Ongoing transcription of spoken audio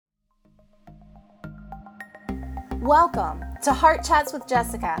Welcome to Heart Chats with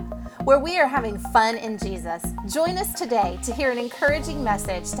Jessica, where we are having fun in Jesus. Join us today to hear an encouraging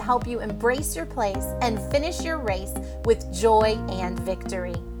message to help you embrace your place and finish your race with joy and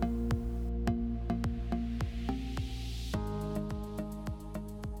victory.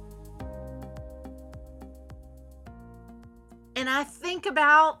 And I think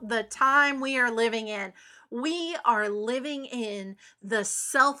about the time we are living in. We are living in the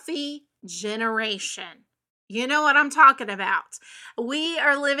selfie generation. You know what I'm talking about. We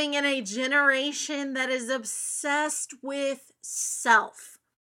are living in a generation that is obsessed with self.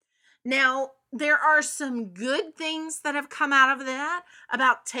 Now, there are some good things that have come out of that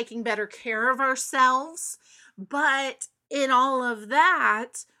about taking better care of ourselves, but in all of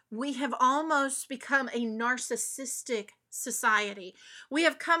that, we have almost become a narcissistic society. We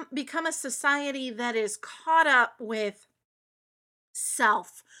have become a society that is caught up with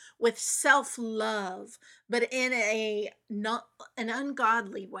self, with self-love, but in an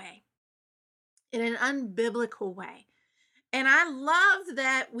ungodly way, in an unbiblical way. And I love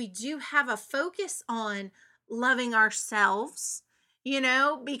that we do have a focus on loving ourselves,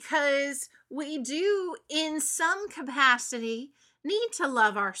 because we do, in some capacity, need to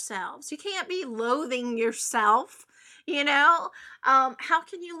love ourselves. You can't be loathing yourself. How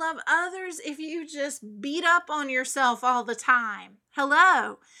can you love others if you just beat up on yourself all the time?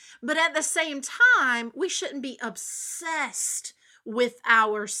 Hello. But at the same time, we shouldn't be obsessed with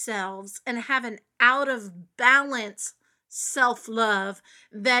ourselves and have an out of balance self-love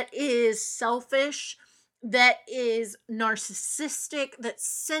that is selfish, that is narcissistic, that's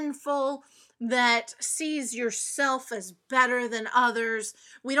sinful, that sees yourself as better than others.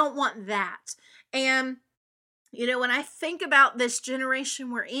 We don't want that. And when I think about this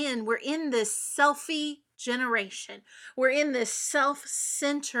generation we're in this selfie generation. We're in this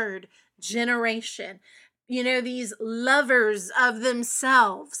self-centered generation. These lovers of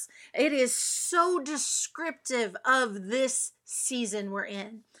themselves. It is so descriptive of this season we're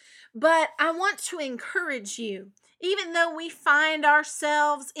in. But I want to encourage you, even though we find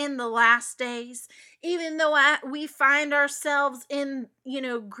ourselves in the last days, even though we find ourselves in,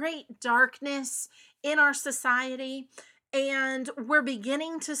 great darkness in our society, and we're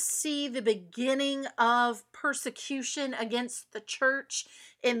beginning to see the beginning of persecution against the church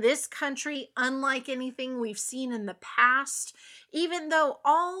in this country, unlike anything we've seen in the past. Even though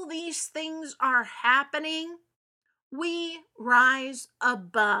all these things are happening, we rise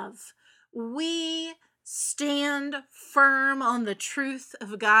above. We stand firm on the truth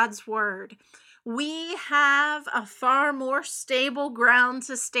of God's word. We have a far more stable ground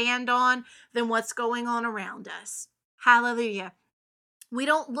to stand on than what's going on around us. Hallelujah. We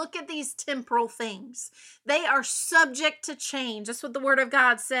don't look at these temporal things. They are subject to change. That's what the word of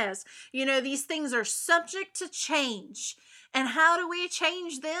God says. These things are subject to change. And how do we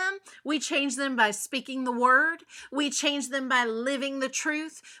change them? We change them by speaking the word. We change them by living the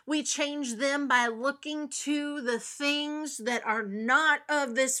truth. We change them by looking to the things that are not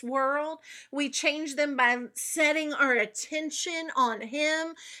of this world. We change them by setting our attention on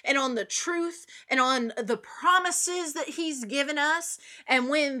Him and on the truth and on the promises that He's given us. And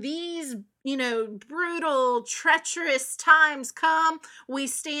when these brutal, treacherous times come, we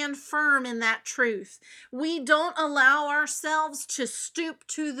stand firm in that truth. We don't allow ourselves to stoop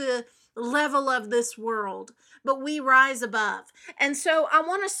to the level of this world, but we rise above. And so I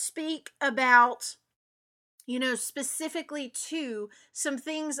want to speak about, specifically to some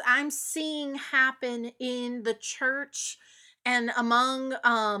things I'm seeing happen in the church and among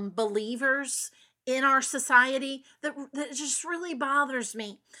believers in our society that just really bothers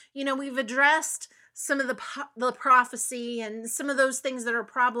me. We've addressed some of the prophecy and some of those things that are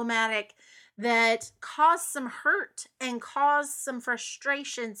problematic that cause some hurt and cause some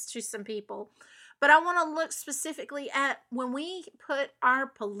frustrations to some people. But I want to look specifically at when we put our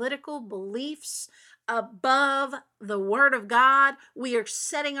political beliefs above the word of God, we are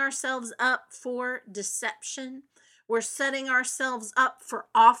setting ourselves up for deception. We're setting ourselves up for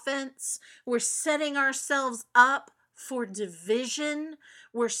offense. We're setting ourselves up for division.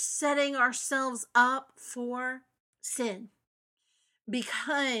 We're setting ourselves up for sin.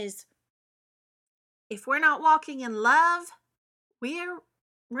 Because if we're not walking in love, we're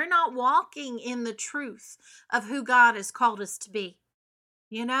not walking in the truth of who God has called us to be.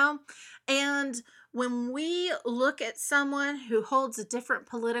 And when we look at someone who holds a different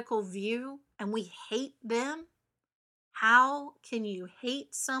political view and we hate them, how can you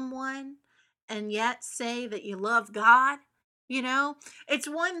hate someone and yet say that you love God? It's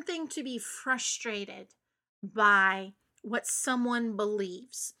one thing to be frustrated by what someone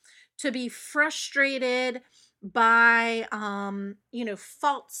believes, to be frustrated by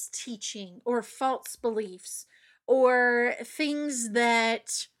false teaching or false beliefs or things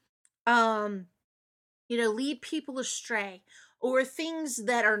that um lead people astray, or things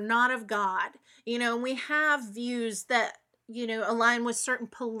that are not of God. And we have views that, align with certain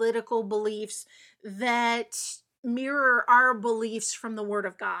political beliefs that mirror our beliefs from the Word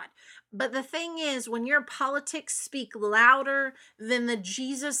of God. But the thing is, when your politics speak louder than the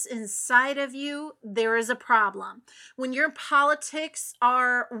Jesus inside of you, there is a problem. When your politics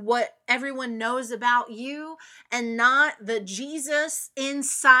are what everyone knows about you and not the Jesus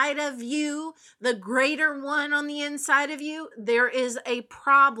inside of you, the greater one on the inside of you, there is a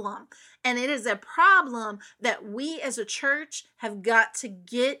problem. And it is a problem that we as a church have got to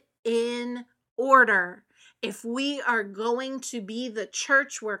get in order. If we are going to be the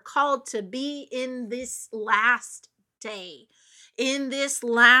church we're called to be in this last day, in this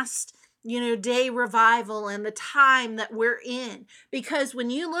last day revival and the time that we're in, because when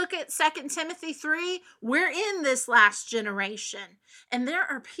you look at Second Timothy 3, we're in this last generation. And there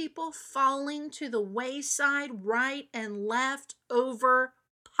are people falling to the wayside right and left over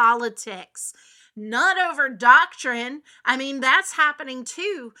politics, not over doctrine. I mean, that's happening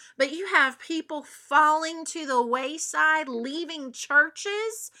too. But you have people falling to the wayside, leaving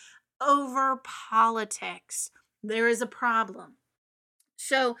churches over politics. There is a problem.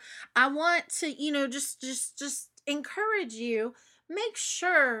 So I want to, just encourage you, make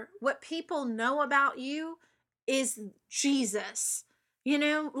sure what people know about you is Jesus.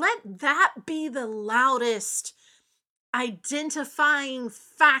 Let that be the loudest identifying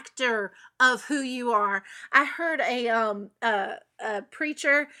factor of who you are. I heard a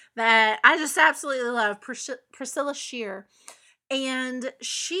preacher that I just absolutely love, Priscilla Shear, and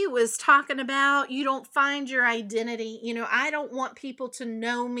she was talking about, you don't find your identity. I don't want people to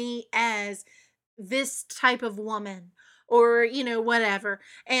know me as this type of woman, or whatever.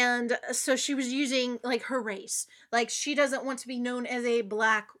 And so she was using like her race. Like, she doesn't want to be known as a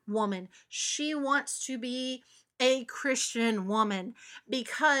Black woman, she wants to be a Christian woman,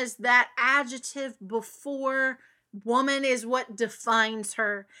 because that adjective before woman is what defines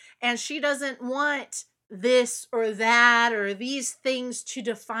her. And she doesn't want this or that or these things to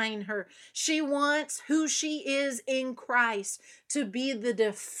define her. She wants who she is in Christ to be the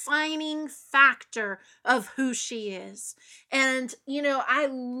defining factor of who she is. And, I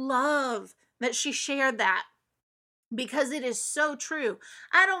love that she shared that, because it is so true.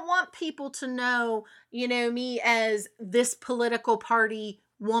 I don't want people to know, me as this political party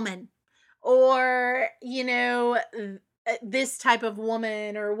woman, or, this type of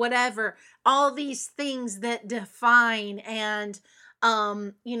woman, or whatever. All these things that define and,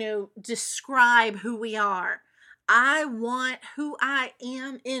 describe who we are. I want who I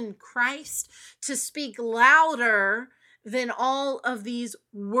am in Christ to speak louder than all of these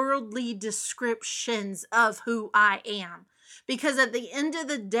worldly descriptions of who I am. Because at the end of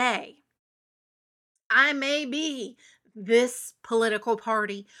the day, I may be this political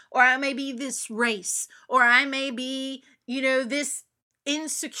party, or I may be this race, or I may be, this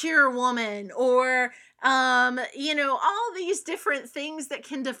insecure woman, or, all these different things that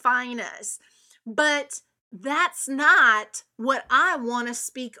can define us. But that's not what I want to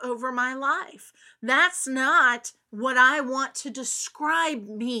speak over my life. That's not what I want to describe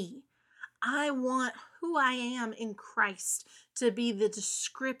me. I want who I am in Christ to be the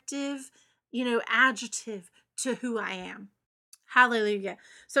descriptive, adjective to who I am. Hallelujah.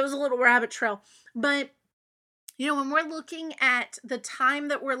 So it was a little rabbit trail. But, when we're looking at the time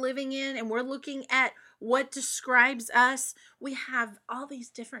that we're living in, and we're looking at what describes us, we have all these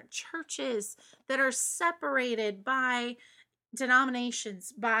different churches that are separated by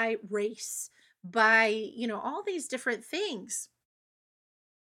denominations, by race, by, all these different things.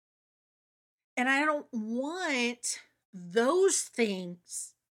 And I don't want those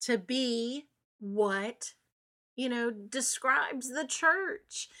things to be what, describes the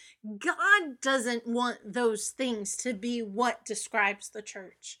church. God doesn't want those things to be what describes the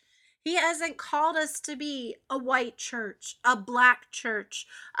church. He hasn't called us to be a white church, a Black church,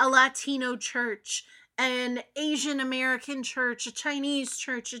 a Latino church, an Asian American church, a Chinese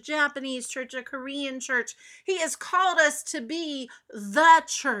church, a Japanese church, a Korean church. He has called us to be the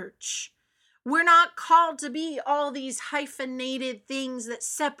church. We're not called to be all these hyphenated things that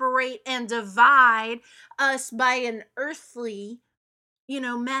separate and divide us by an earthly,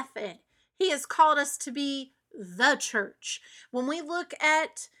 method. He has called us to be the church. When we look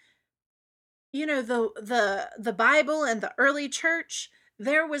at, the Bible and the early church,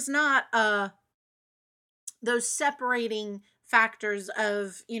 there was not those separating factors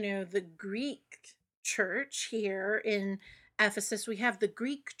of, the Greek church here in Ephesus. We have the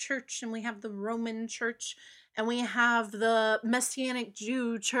Greek church and we have the Roman church and we have the Messianic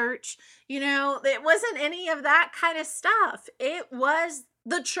Jew church. It wasn't any of that kind of stuff. It was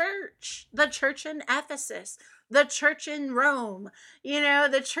the church in Ephesus, the church in Rome,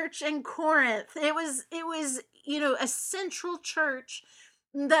 the church in Corinth. It was a central church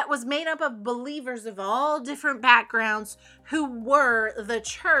that was made up of believers of all different backgrounds who were the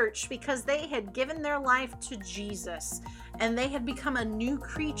church because they had given their life to Jesus and they had become a new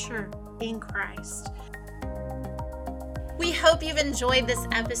creature in Christ. We hope you've enjoyed this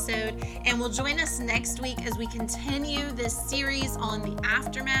episode and will join us next week as we continue this series on the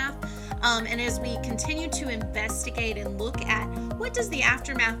aftermath, and as we continue to investigate and look at what does the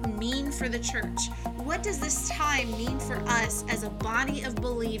aftermath mean for the church? What does this time mean for us as a body of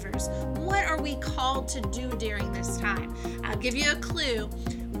believers? What are we called to do during this time? I'll give you a clue.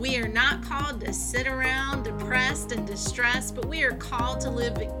 We are not called to sit around depressed and distressed, but we are called to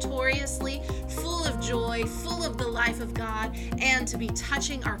live victoriously, full of joy, full of the life of God, and to be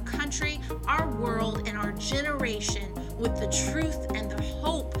touching our country, our world, and our generation with the truth and the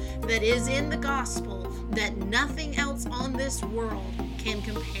hope that is in the gospel that nothing else on this world can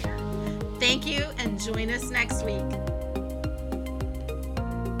compare. Thank you, and join us next week.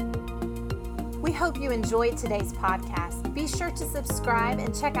 We hope you enjoyed today's podcast. Be sure to subscribe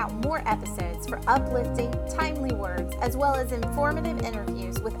and check out more episodes for uplifting, timely words, as well as informative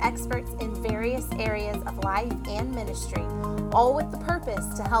interviews with experts in various areas of life and ministry, all with the purpose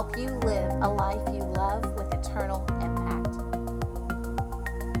to help you live a life you love with eternal impact.